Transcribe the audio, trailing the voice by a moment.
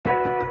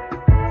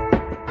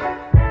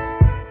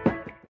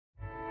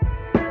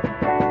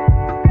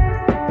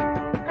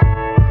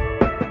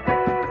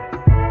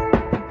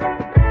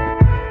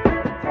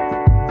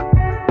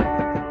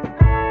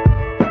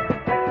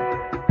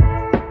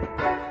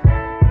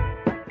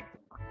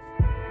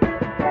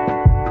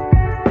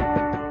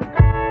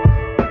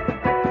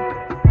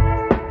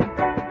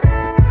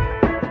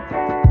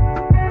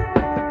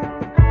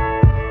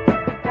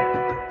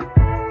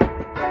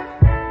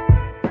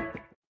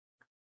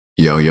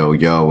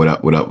Yo, what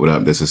up, what up, what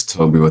up? This is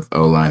Toby with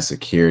O-Line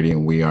Security,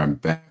 and we are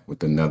back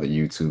with another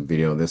YouTube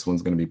video. This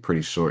one's going to be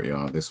pretty short,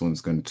 y'all. This one's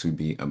going to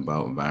be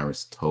about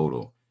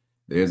VirusTotal.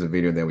 There's a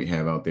video that we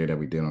have out there that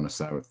we did on a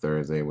Cyber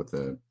Thursday with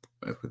a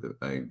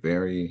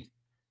very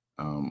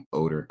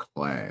older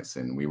class,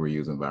 and we were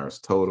using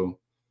VirusTotal.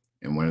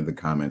 And one of the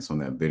comments on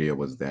that video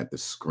was that the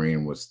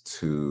screen was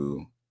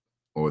too,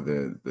 or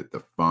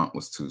the font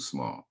was too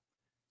small.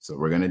 So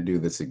we're going to do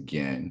this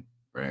again,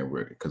 right?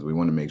 Because we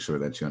want to make sure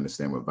that you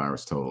understand what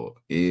VirusTotal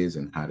is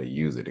and how to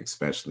use it,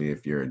 especially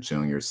if you're a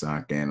junior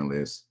SOC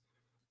analyst,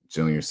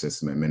 junior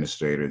system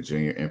administrator,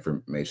 junior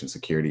information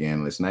security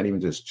analyst, not even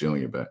just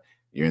junior, but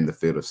you're in the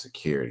field of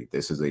security.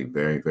 This is a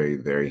very, very,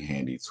 very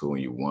handy tool.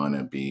 You want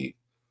to be,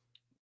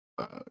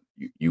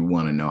 you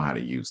want to know how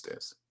to use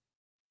this.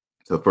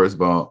 So first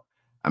of all,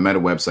 I'm at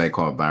a website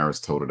called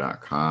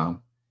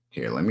VirusTotal.com.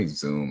 Here, let me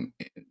zoom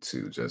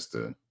into just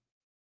to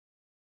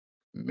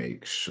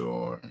make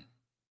sure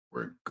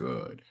we're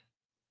good.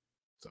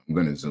 So I'm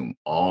going to zoom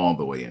all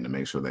the way in to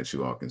make sure that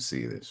you all can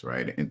see this,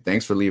 right? And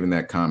thanks for leaving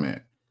that comment.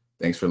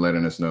 Thanks for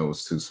letting us know it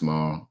was too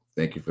small.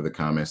 Thank you for the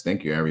comments.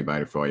 Thank you,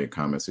 everybody, for all your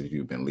comments that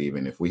you've been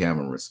leaving. If we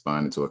haven't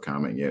responded to a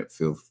comment yet,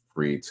 feel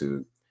free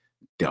to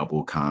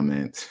double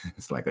comment.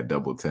 It's like a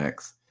double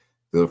text.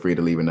 Feel free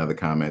to leave another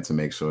comment to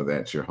make sure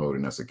that you're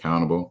holding us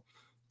accountable.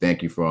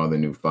 Thank you for all the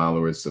new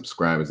followers,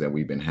 subscribers that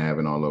we've been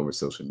having all over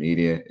social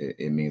media.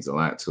 It means a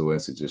lot to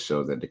us. It just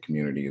shows that the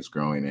community is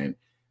growing and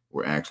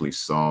we're actually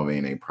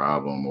solving a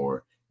problem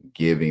or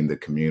giving the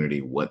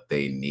community what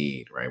they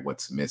need, right?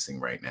 What's missing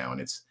right now. And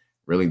it's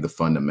really the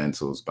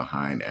fundamentals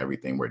behind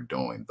everything we're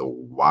doing, the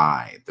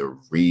why, the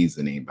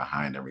reasoning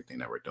behind everything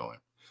that we're doing.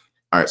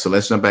 All right, so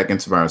let's jump back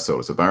into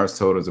VirusTotal. So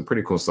VirusTotal is a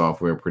pretty cool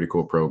software, pretty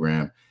cool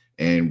program,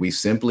 and we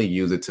simply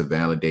use it to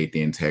validate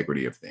the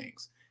integrity of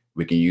things.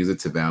 We can use it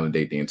to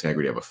validate the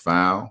integrity of a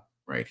file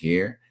right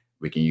here.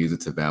 We can use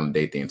it to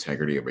validate the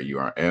integrity of a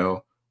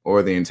URL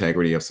or the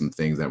integrity of some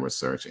things that we're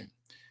searching.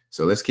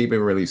 So let's keep it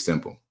really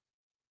simple.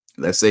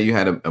 Let's say you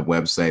had a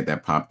website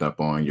that popped up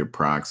on your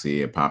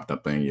proxy, it popped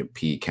up in your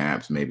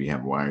PCAPs, maybe you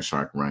have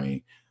Wireshark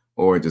running,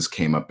 or it just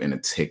came up in a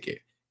ticket,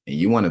 and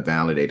you want to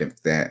validate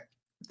if that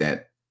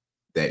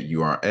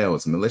URL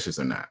is malicious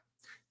or not.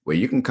 Well,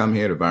 you can come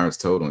here to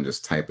VirusTotal and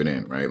just type it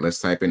in, right? Let's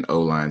type in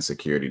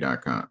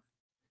olinesecurity.com.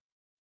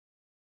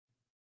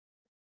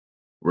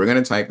 We're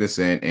going to type this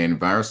in, and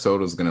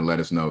VirusTotal is going to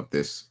let us know if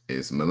this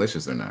is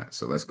malicious or not.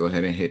 So let's go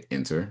ahead and hit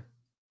enter.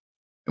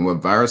 And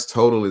what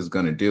VirusTotal is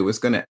going to do, it's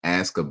going to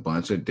ask a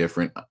bunch of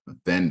different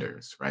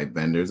vendors, right?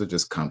 Vendors are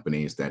just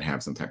companies that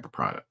have some type of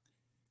product,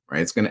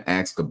 right? It's going to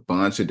ask a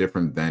bunch of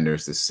different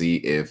vendors to see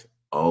if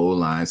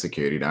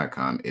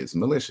olinesecurity.com is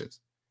malicious,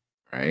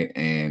 right?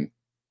 And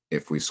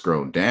if we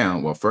scroll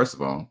down, well, first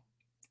of all,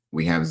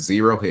 we have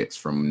 0 hits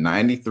from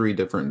 93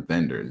 different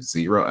vendors.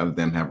 0 of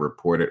them have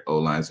reported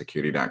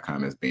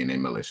olinesecurity.com as being a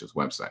malicious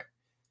website.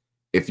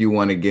 If you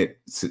want to get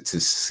to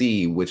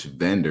see which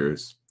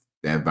vendors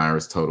that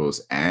VirusTotal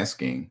is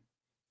asking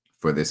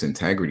for this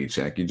integrity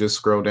check, you just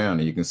scroll down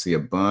and you can see a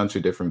bunch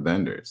of different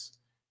vendors,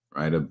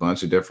 right? A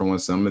bunch of different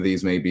ones. Some of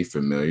these may be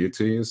familiar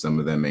to you. Some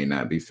of them may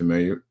not be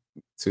familiar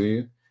to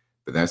you,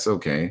 but that's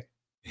okay.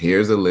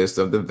 Here's a list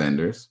of the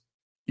vendors.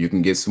 You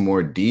can get some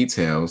more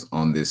details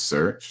on this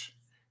search,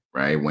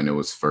 right? When it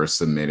was first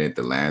submitted,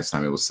 the last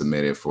time it was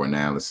submitted for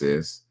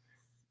analysis.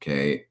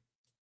 Okay.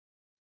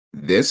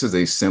 This is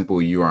a simple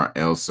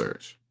URL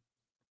search,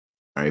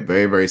 right?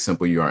 Very, very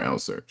simple URL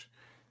search.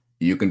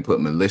 You can put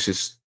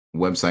malicious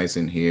websites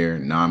in here,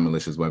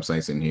 non-malicious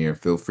websites in here.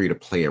 Feel free to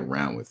play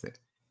around with it.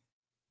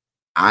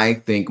 I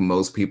think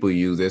most people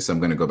use this. I'm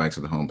going to go back to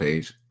the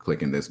homepage,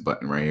 clicking this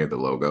button right here, the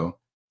logo.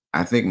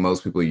 I think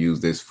most people use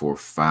this for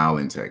file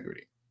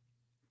integrity.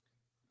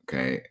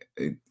 Okay.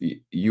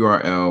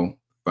 URL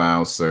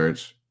file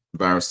search,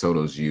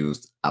 VirusTotal is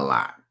used a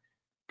lot.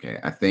 Okay.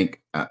 I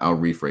think I'll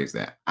rephrase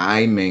that.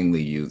 I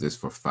mainly use this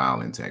for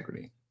file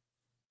integrity.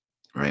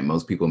 Right.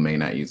 Most people may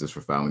not use this for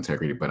file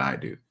integrity, but I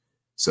do.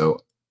 So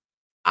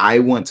I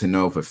want to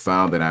know if a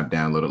file that I've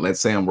downloaded, let's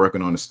say I'm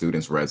working on a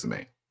student's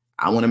resume.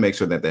 I want to make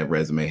sure that that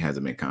resume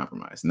hasn't been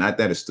compromised. Not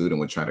that a student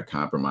would try to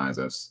compromise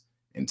us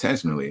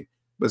intentionally,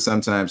 but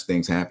sometimes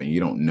things happen.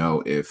 You don't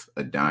know if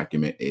a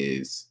document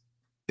is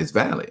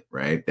valid,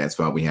 right? That's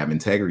why we have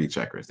integrity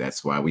checkers.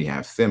 That's why we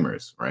have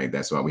FIMers, right?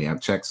 That's why we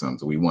have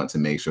checksums. We want to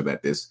make sure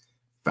that this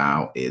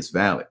file is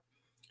valid.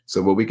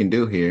 So what we can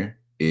do here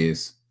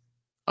is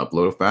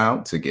upload a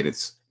file to get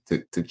its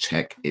to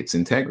check its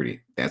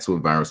integrity. That's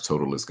what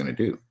VirusTotal is going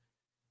to do.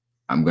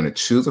 I'm going to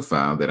choose a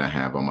file that I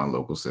have on my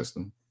local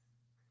system.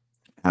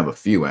 I have a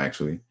few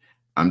actually.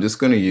 I'm just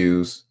going to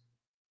use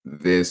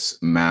this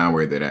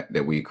malware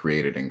that we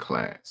created in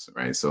class,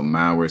 right? So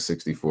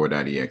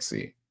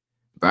malware64.exe.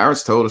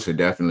 VirusTotal should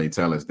definitely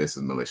tell us this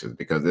is malicious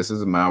because this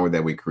is a malware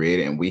that we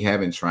created and we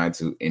haven't tried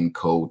to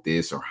encode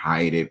this or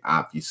hide it,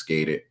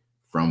 obfuscate it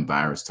from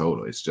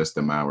VirusTotal. It's just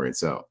the malware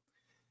itself.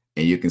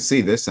 And you can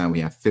see this time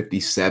we have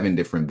 57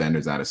 different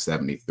vendors out of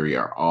 73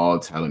 are all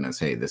telling us,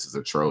 hey, this is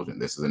a Trojan.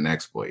 This is an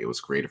exploit. It was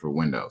created for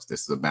Windows.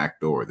 This is a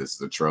backdoor. This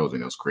is a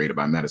Trojan. It was created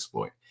by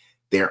Metasploit.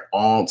 They're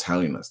all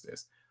telling us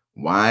this.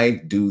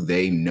 Why do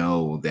they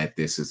know that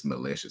this is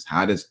malicious?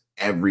 How does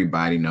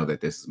everybody know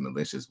that this is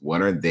malicious?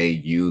 What are they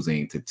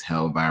using to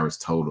tell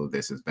VirusTotal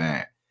this is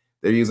bad?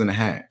 They're using a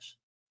hash,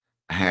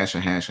 a hash,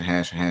 a hash, a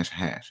hash, a hash, a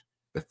hash,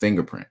 the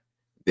fingerprint.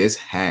 This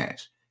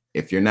hash,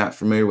 if you're not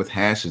familiar with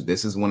hashes,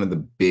 this is one of the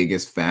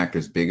biggest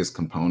factors, biggest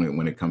component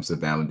when it comes to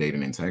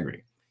validating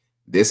integrity.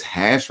 This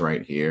hash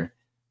right here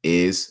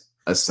is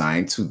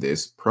assigned to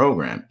this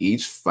program.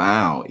 Each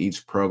file,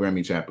 each program,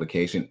 each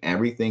application,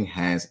 everything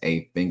has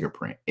a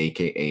fingerprint,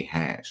 aka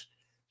hash.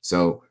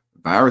 So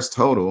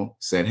VirusTotal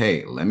said,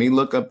 hey, let me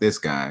look up this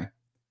guy.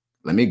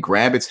 Let me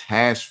grab its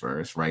hash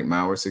first, right?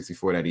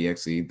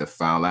 Malware64.exe, the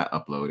file I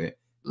uploaded.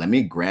 Let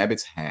me grab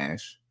its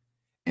hash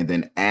and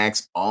then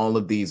ask all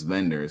of these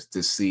vendors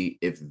to see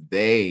if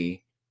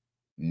they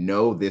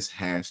know this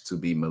hash to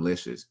be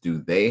malicious. Do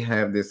they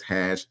have this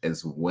hash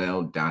as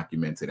well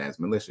documented as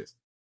malicious?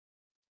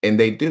 And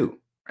they do,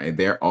 right?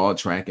 They're all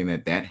tracking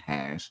that that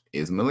hash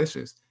is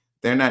malicious.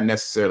 They're not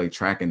necessarily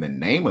tracking the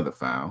name of the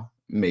file.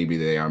 Maybe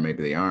they are,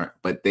 maybe they aren't,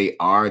 but they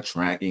are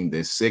tracking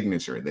this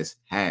signature, this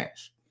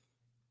hash.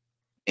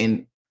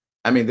 And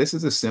I mean, this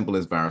is as simple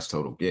as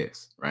VirusTotal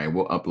gets, right?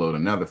 We'll upload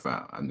another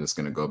file. I'm just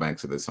going to go back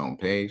to this home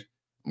page.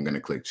 I'm going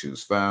to click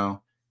choose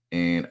file.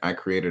 And I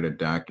created a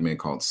document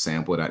called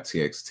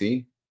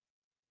sample.txt.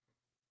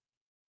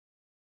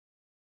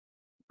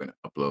 I'm going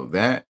to upload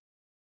that.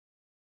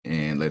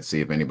 And let's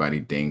see if anybody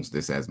dings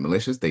this as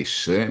malicious. They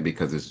shouldn't,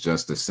 because it's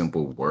just a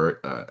simple word,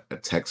 a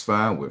text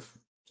file with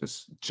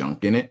just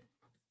junk in it.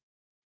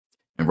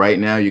 And right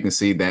now you can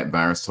see that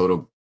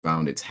VirusTotal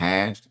found its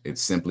hash.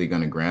 It's simply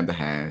going to grab the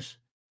hash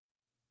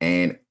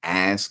and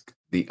ask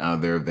the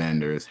other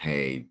vendors,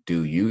 hey,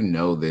 do you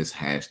know this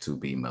hash to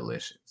be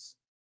malicious?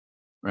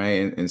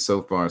 Right. And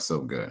so far,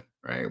 so good.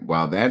 Right.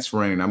 While that's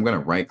running, I'm going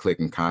to right click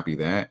and copy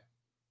that.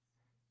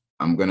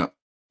 I'm going to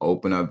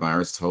open up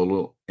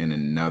VirusTotal in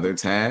another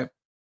tab.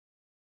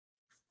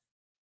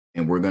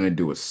 And we're going to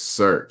do a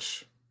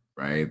search,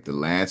 right? The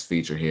last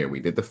feature here, we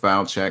did the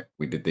file check,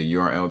 we did the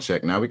URL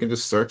check. Now we can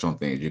just search on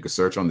things. You can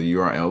search on the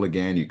URL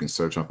again. You can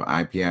search off of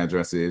IP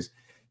addresses.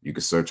 You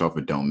can search off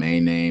of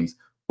domain names,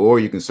 or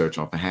you can search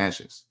off of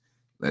hashes.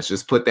 Let's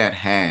just put that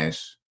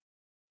hash,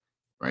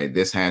 right?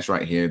 This hash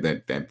right here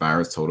that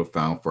VirusTotal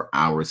found for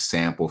our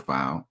sample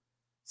file,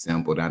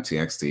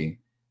 sample.txt.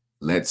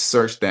 Let's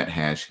search that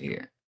hash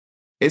here.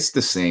 It's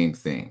the same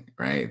thing,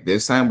 right?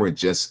 This time we're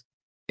just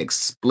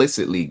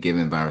explicitly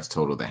giving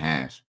VirusTotal the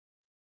hash.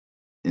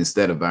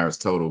 Instead of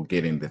VirusTotal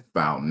getting the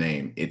file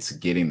name, it's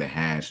getting the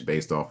hash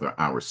based off of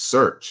our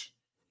search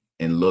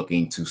and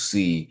looking to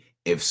see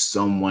if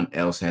someone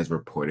else has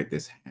reported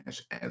this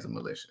hash as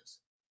malicious.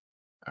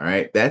 All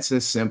right, that's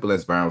as simple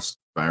as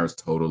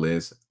VirusTotal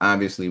is.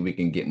 Obviously, we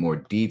can get more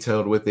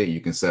detailed with it. You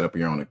can set up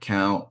your own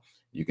account.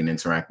 You can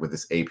interact with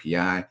this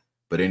API.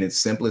 But in its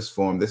simplest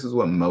form, this is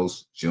what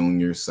most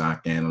junior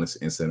SOC analysts,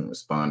 incident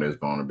responders,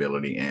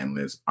 vulnerability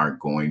analysts are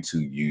going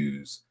to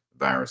use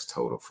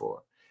VirusTotal for.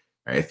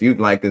 All right, if you'd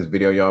like this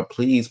video, y'all,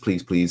 please,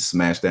 please, please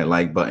smash that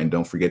like button.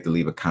 Don't forget to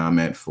leave a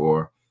comment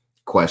for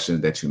questions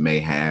that you may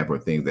have or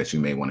things that you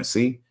may want to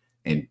see.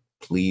 And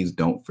please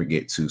don't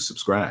forget to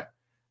subscribe.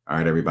 All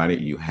right, everybody,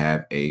 you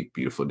have a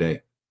beautiful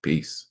day.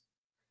 Peace.